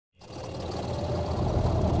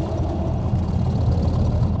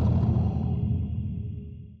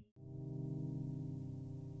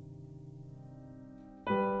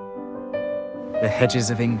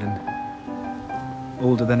hedges of England.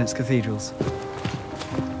 Older than its cathedrals.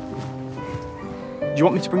 Do you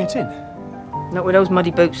want me to bring it in? Not with those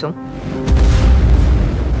muddy boots on.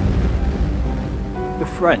 The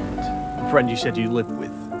friend you said you lived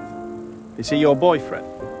with, is he your boyfriend?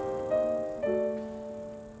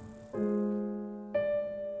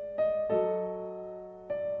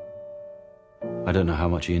 I don't know how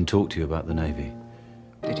much Ian talked to you about the Navy.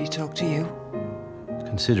 Did he talk to you?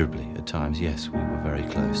 Considerably, at times, yes, we were very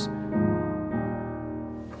close.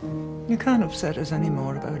 You can't upset us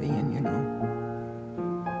anymore about Ian, you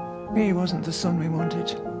know. He wasn't the son we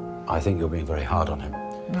wanted. I think you're being very hard on him.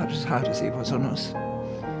 Not as hard as he was on us.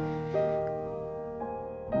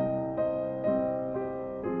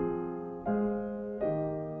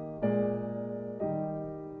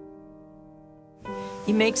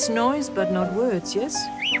 He makes noise, but not words, yes?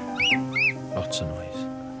 Lots of noise.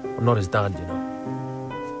 I'm not his dad, you know.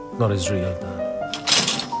 Not his real dad.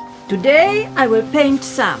 Today, I will paint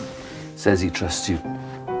Sam. Says he trusts you.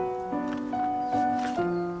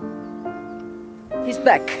 He's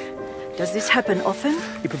back. Does this happen often?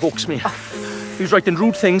 He provokes me. He was writing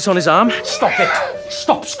rude things on his arm. Stop it!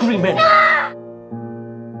 Stop screaming!